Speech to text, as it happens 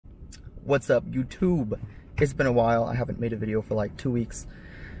What's up, YouTube? It's been a while. I haven't made a video for like 2 weeks.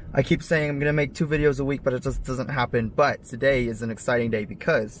 I keep saying I'm gonna make 2 videos a week, but it just doesn't happen. But today is an exciting day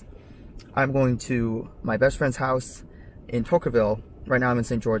because I'm going to my best friend's house in Tocqueville. Right now I'm in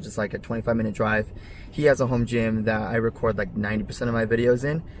St. George. It's like a 25-minute drive. He has a home gym that I record like 90% of my videos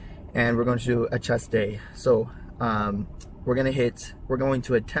in, and we're going to do a chest day. So we're going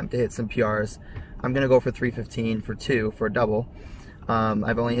to attempt to hit some PRs. I'm gonna go for 315 for 2 for a double.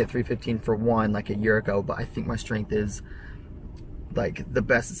 I've only hit 315 for 1 like a year ago, but I think my strength is like the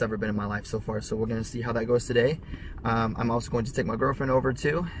best it's ever been in my life so far. So we're gonna see how that goes today. I'm also going to take my girlfriend over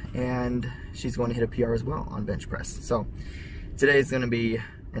too, and she's going to hit a PR as well on bench press. So today is gonna be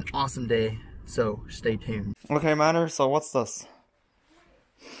an awesome day, so stay tuned. Okay, Manor, so what's this?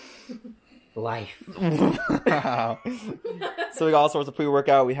 Life. Wow. So we got all sorts of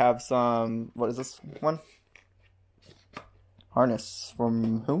pre-workout. We have some, what is this one? Harness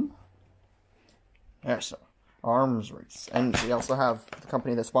from whom? Yes, Arms Race. And we also have the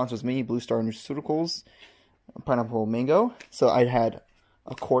company that sponsors me, Blue Star Nutraceuticals, Pineapple Mango. So I had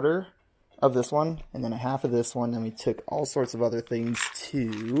a quarter of this one and then a half of this one, and we took all sorts of other things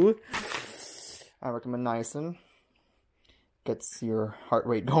too. I recommend niacin. Gets your heart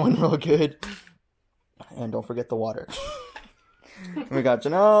rate going real good. And don't forget the water. And we got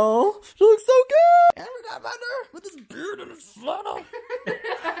Janelle. She looks so good. And we got Vander with his beard and his flannel.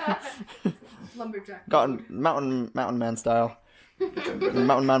 Lumberjack. Got mountain man style.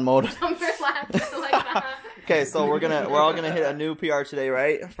 Mountain man mode. Okay, so we're all gonna hit a new PR today,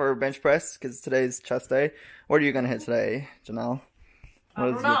 right? For bench press, because today's chest day. What are you gonna hit today, Janelle?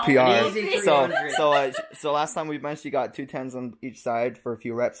 What is your PR? So last time we benched, you got 2 10s on each side for a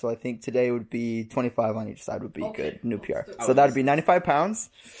few reps. So I think today would be 25 on each side would be good. New PR. So that would be 95 pounds.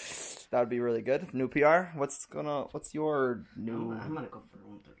 That would be really good. New PR. What's your new? I'm gonna go for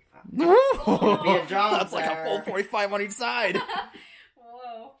 135. That's like a full 45 on each side.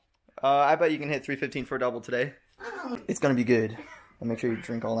 Whoa. I bet you can hit 315 for a double today. It's gonna be good. And make sure you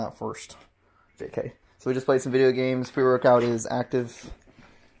drink all that first. JK. So we just played some video games. Pre-workout is active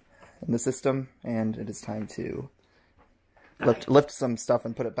in the system, and it is time to lift some stuff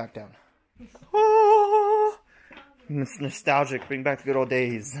and put it back down. Oh, it's nostalgic. Bring back the good old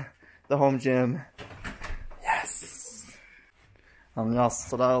days. The home gym. Yes. So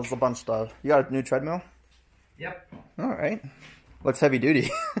that was a bunch of stuff. You got a new treadmill? Yep. All right. Looks heavy duty.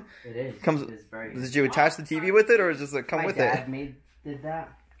 It is. Did you attach the TV with it, or does it come with it? My dad did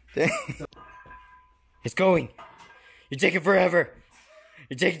that. It's going. You're taking forever.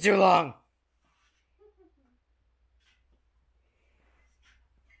 You're taking too long.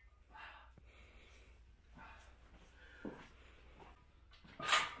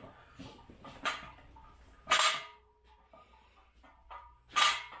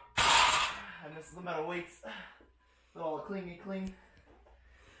 And this is the metal weights. They're all clingy cling.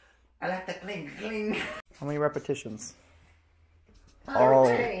 I like the cling. How many repetitions? Oh,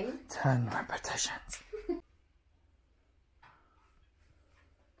 10 repetitions.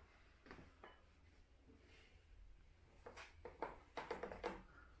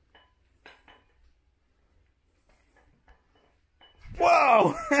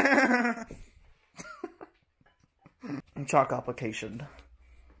 Whoa! Chalk application.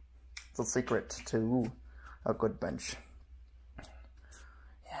 It's a secret to a good bench.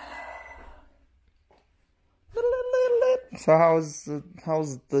 So how's the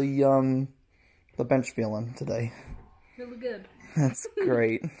bench feeling today? Really good. That's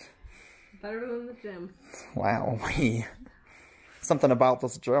great. Better than the gym. Wow. Something about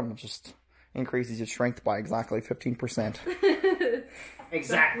this gym just increases your strength by exactly 15%.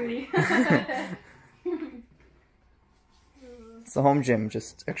 Exactly. It's the home gym,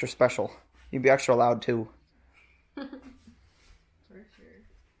 just extra special. You'd be extra loud too. For sure.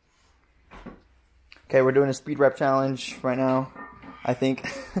 Okay, we're doing a speed rep challenge right now. I think.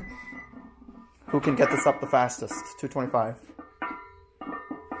 Who can get this up the fastest? 225.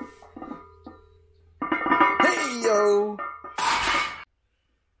 Hey yo!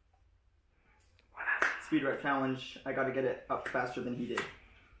 Speed rep challenge. I gotta get it up faster than he did.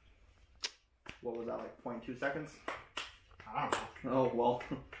 What was that, like 0.2 seconds? I don't know. Oh, well.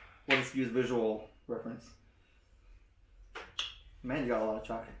 We'll just use visual reference. Man, you got a lot of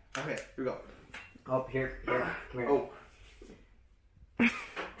chalk. Okay, here we go. Up here. Come here.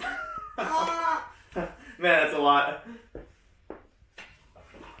 Oh. Man, that's a lot.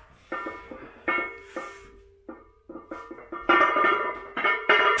 A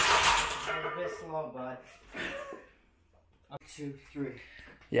bit slow, bud. 1, 2, 3.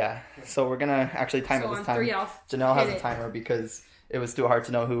 Yeah, so we're gonna actually time it this time. Janelle has a timer because it was too hard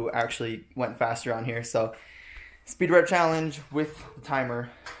to know who actually went faster on here. So speed rep challenge with the timer.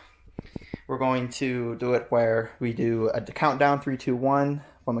 We're going to do it where we do a countdown, 3, 2, 1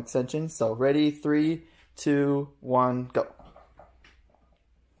 from extension. So ready, 3, 2, 1, go.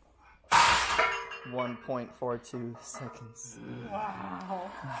 1.42 seconds.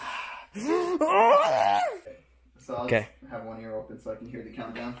 Wow. So I'll Okay. just have one ear open so I can hear the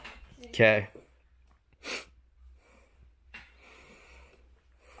countdown. Okay.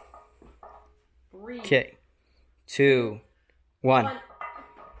 Three. Okay. 2, 1. One.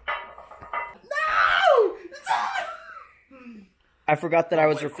 I forgot that I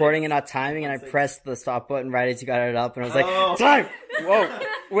was recording and not timing, and I pressed the stop button right as you got it up, and I was like, Oh. time! Whoa,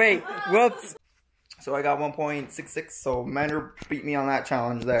 wait, whoops. So I got 1.66, so Manor beat me on that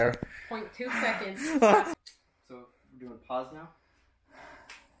challenge there. 0.2 seconds. So we're doing pause now.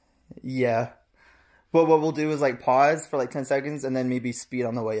 Yeah. But what we'll do is like pause for like 10 seconds and then maybe speed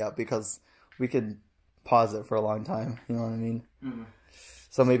on the way up because we could pause it for a long time. You know what I mean? Mm-hmm.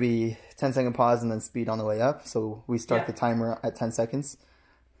 So maybe 10-second pause and then speed on the way up. So we start Yeah. the timer at 10 seconds.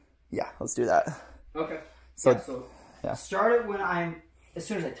 Yeah, let's do that. Okay. So, So start it when as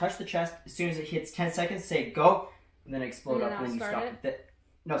soon as I touch the chest, as soon as it hits 10 seconds, say go, and then explode And up, then and then you I'll stop start it.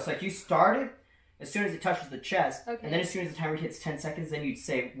 No, it's like you start it as soon as it touches the chest, Okay. and then as soon as the timer hits 10 seconds, then you'd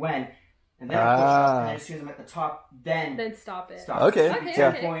say when, and then I push up, and then as soon as I'm at the top, then Then stop it. stop. Okay. Okay, Yeah.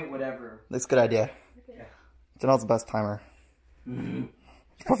 okay. Point, whatever. That's a good idea. Okay. Janelle's the best timer. Mm-hmm.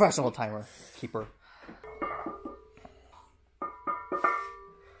 Professional timer keeper.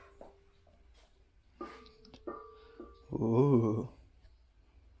 Ooh.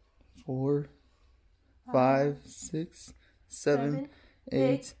 4, 5, 6, 7,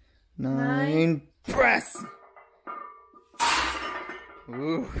 8, 9. Press!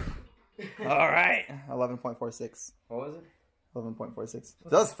 Ooh. Alright. 11.46. What was it? 11.46.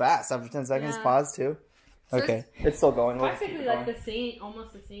 That was fast. After 10 seconds, Yeah. pause too. So Okay. It's still going. We'll just keep Practically it like going. the same,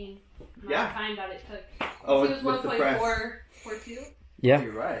 almost the same amount Yeah. of time that it took. Oh, So it was 1.442. Yeah.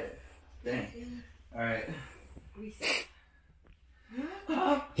 You're right. Dang. Alright. Reset.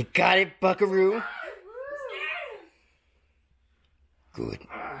 You got it, buckaroo. Good.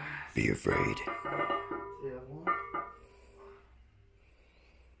 Be afraid.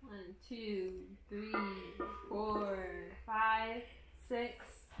 1, 2, 3, 4, 5, 6,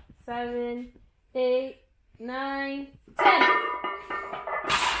 7, 8, 9, 10.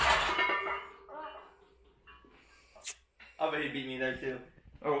 I bet he beat me there too.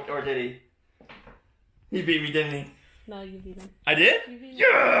 Or did he? He beat me, didn't he? No, you beat him. I did? You beat him.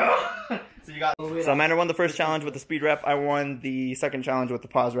 Yeah! So you got. So Amanda won the first challenge with the speed rep. I won the second challenge with the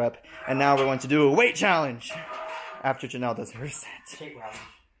pause rep. And now we're going to do a weight challenge after Janelle does her set. Take round.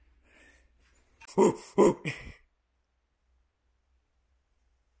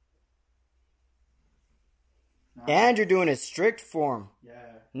 And you're doing a strict form. Yeah.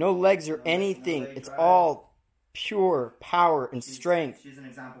 No legs or anything. It's all pure power and strength. She's an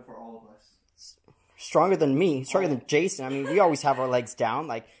example for all of us. Stronger than me. Stronger than Jason. I mean, we always have our legs down.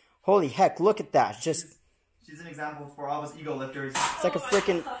 Like, holy heck, look at that. It's just, She's an example for all of us ego lifters. it's like a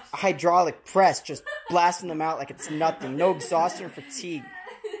freaking hydraulic press. Just blasting them out like it's nothing. No exhaustion or fatigue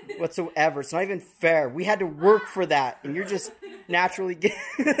whatsoever. It's not even fair. We had to work for that. And you're just naturally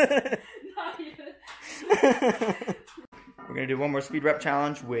Not even. We're going to do one more speed rep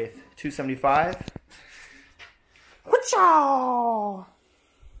challenge with 275. Whatcha?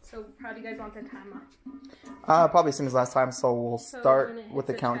 So, how do you guys want the timer? Probably same as last time, so we'll So start when it with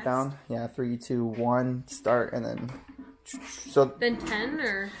the hits the countdown. Yeah, 3, 2, 1, start, and then. So, Then 10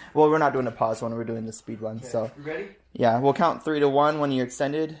 or? well, we're not doing a pause one, we're doing the speed one. So, You ready? yeah, we'll count 3 to 1 when you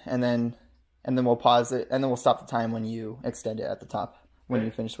extend it, and then we'll pause it, and then we'll stop the time when you extend it at the top, when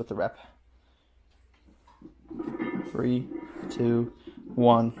you finish with the rep. 3, 2,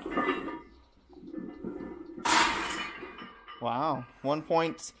 1. Wow,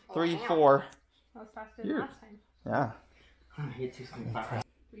 1.34. That was faster than Here. last time. Yeah. I hit 275.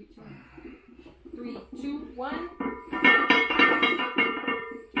 3, 2, 1.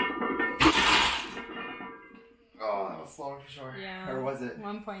 Oh, that was slower for sure. Yeah. Or was it?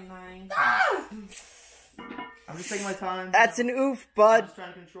 1.9. I'm just taking my time. That's an oof, I'm bud. just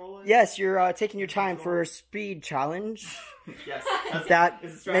trying to control it. Yes, you're taking your time for a speed challenge. Yes. That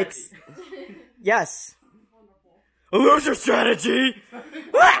It's a strategy. makes... Yes. A loser strategy!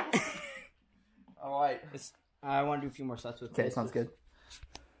 Alright. I want to do a few more sets with Okay, this. sounds good.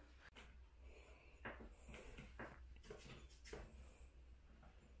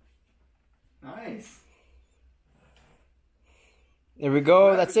 Nice. There we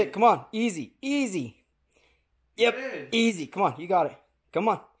go. That's it. Come on. Easy. Easy. Yep. Good. Easy. Come on. You got it. Come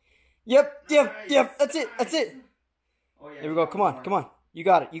on. Yep. Yep. That's it. That's it. Oh, yeah, There we go. Come on. Come on. You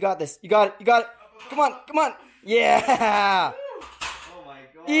got it. You got this. You got it. You got it. Come on. Come on. Yeah. Oh my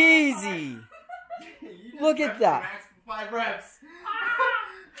god. Easy. Look at that. Max for 5 reps.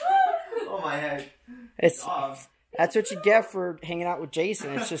 Oh my head. It's that's what you get for hanging out with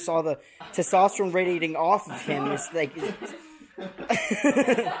Jason. It's just all the testosterone radiating off of him. It's like. Break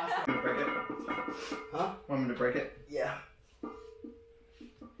it. Huh? Want me to break it? Yeah.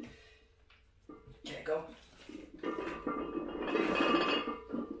 Okay, go.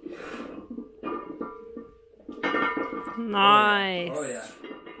 Nice. Oh yeah.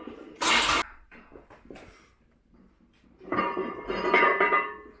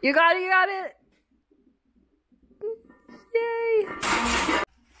 You got it. You got it. Yay.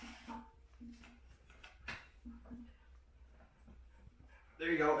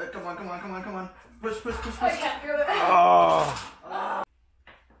 There you go. Come on, come on, come on, come on. Push, push, push, push. I can't do it. Oh.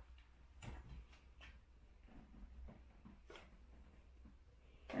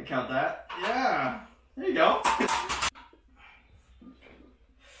 Can I count that? Yeah. There you go.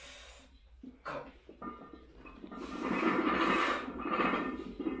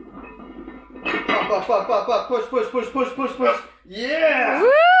 Up, push, push, push, push, push, push. Yeah! Woo!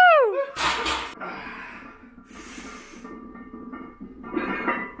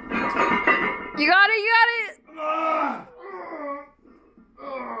 You got it. You got it.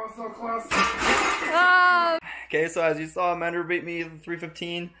 Oh, so close. Oh. Okay, so as you saw, Amanda beat me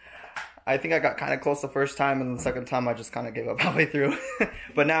 315. I think I got kind of close the first time, and the second time I just kind of gave up halfway through.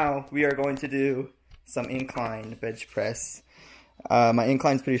 But now we are going to do some incline bench press. My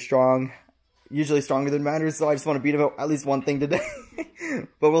incline's pretty strong. Usually stronger than Manders, so I just want to beat him at least one thing today.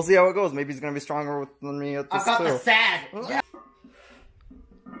 But we'll see how it goes. Maybe he's going to be stronger than me at this I've got too. the sad.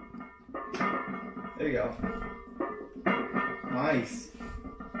 There you go. Nice.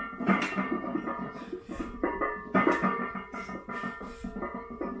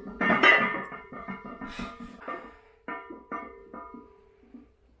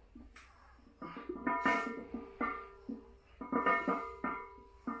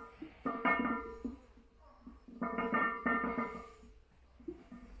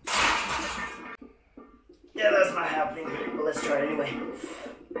 Yeah, that's not happening. But let's try it anyway.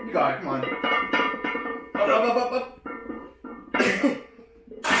 You got it, come on. Up.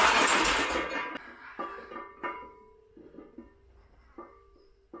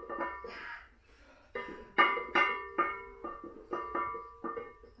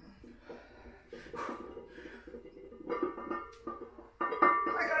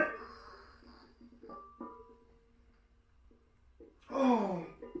 I got it. Oh.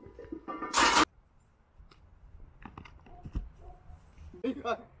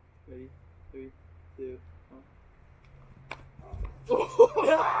 Ready? 3, 2, 1. Oh.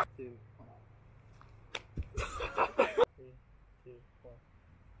 2, 1. 3, 2, 1.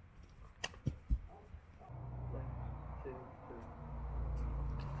 1, 2, 3.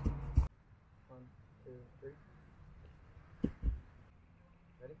 1, 2, 3.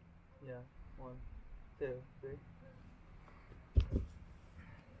 Ready? Yeah. 1, 2, 3.